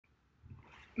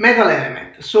Metal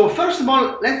element. So first of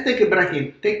all, let's take a breath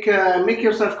in. Make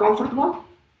yourself comfortable.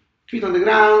 Feet on the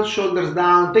ground, shoulders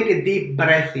down. Take a deep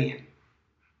breath in.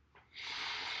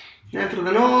 Then through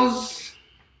the nose.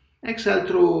 Exhale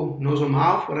through nose or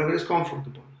mouth, wherever is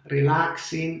comfortable.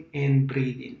 Relaxing and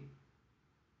breathing.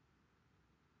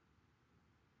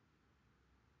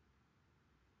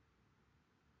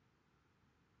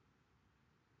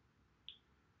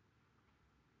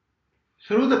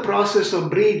 Through the process of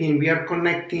breathing, we are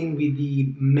connecting with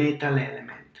the metal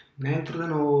element. Then through the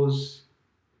nose,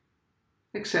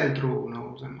 exhale through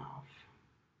nose and mouth.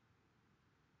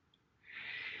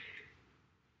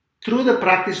 Through the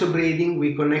practice of breathing,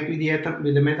 we connect with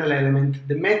the metal element.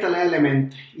 The metal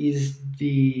element is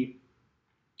the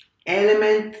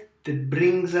element that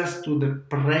brings us to the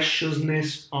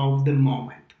preciousness of the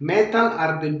moment. Metal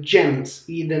are the gems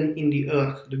hidden in the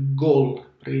earth, the gold,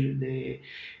 the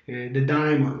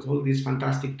diamonds, all these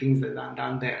fantastic things that are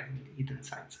down there in the hidden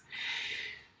sides.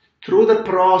 Through the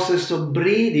process of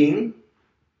breathing,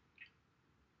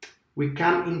 we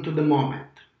come into the moment.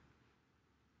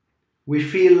 We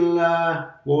feel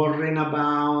worrying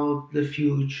about the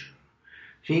future,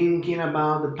 thinking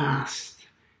about the past.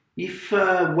 If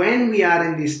when we are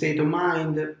in this state of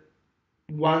mind,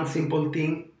 one simple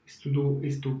thing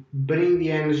is to bring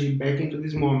the energy back into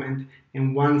this moment,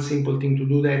 and one simple thing to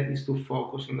do that is to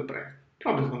focus on the breath.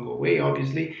 Problems don't go away,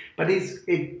 obviously, but it's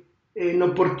an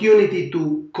opportunity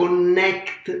to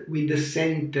connect with the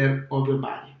center of your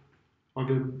body, of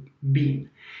your being.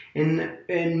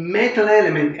 And metal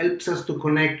element helps us to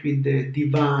connect with the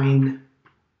divine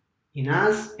in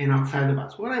us and outside of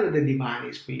us, whatever the divine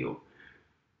is for you.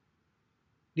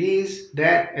 This,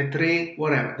 that, a tree,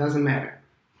 whatever, doesn't matter.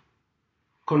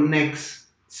 Connects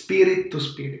spirit to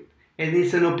spirit. And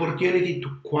it's an opportunity to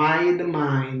quiet the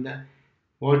mind,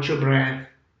 watch your breath,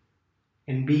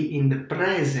 and be in the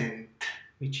present,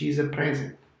 which is a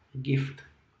present, a gift.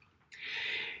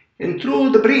 And through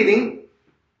the breathing,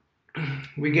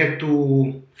 we get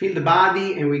to feel the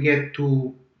body and we get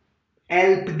to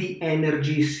help the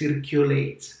energy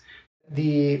circulate.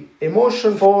 The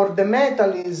emotion for the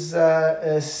metal is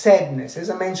sadness. As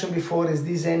I mentioned before, is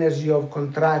this energy of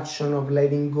contraction, of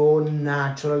letting go,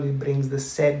 naturally brings the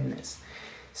sadness.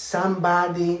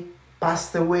 Somebody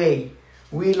passed away.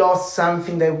 We lost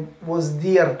something that was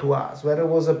dear to us, whether it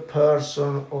was a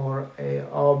person or an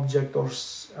object or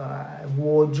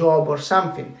a job or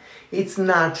something. It's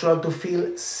natural to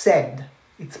feel sad.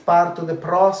 It's part of the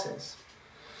process.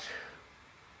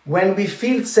 When we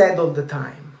feel sad all the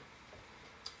time,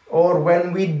 or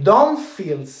when we don't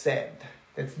feel sad,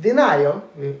 that's denial,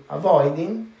 we're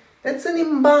avoiding, that's an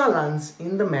imbalance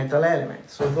in the metal element.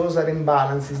 So those are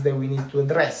imbalances that we need to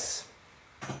address.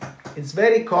 It's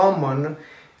very common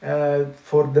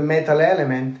for the metal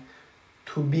element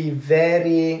to be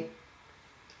very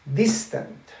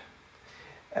distant.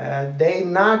 They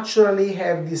naturally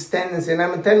have this tendency, and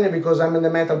I'm telling you because I'm a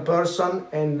metal person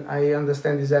and I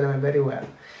understand this element very well.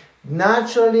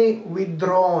 Naturally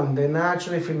withdrawn, they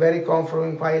naturally feel very comfortable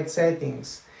in quiet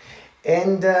settings,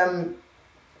 and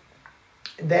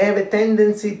they have a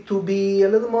tendency to be a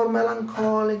little more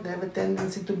melancholic, they have a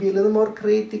tendency to be a little more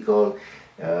critical,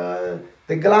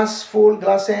 the glass full,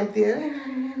 glass empty,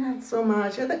 not so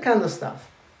much, that kind of stuff.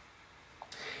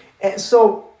 And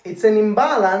so it's an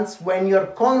imbalance when you're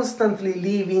constantly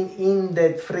living in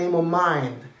that frame of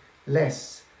mind,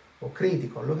 less or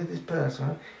critical. Look at this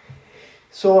person.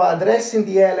 So addressing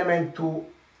the element to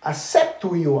accept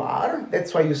who you are,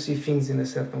 that's why you see things in a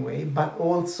certain way, but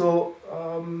also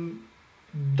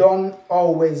don't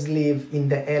always live in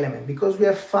the element, because we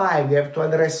have five, we have to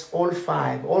address all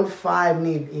five. All five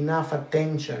need enough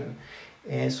attention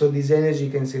so this energy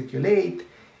can circulate,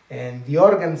 and the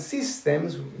organ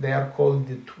systems, they are called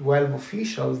the 12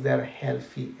 officials, they are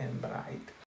healthy and bright.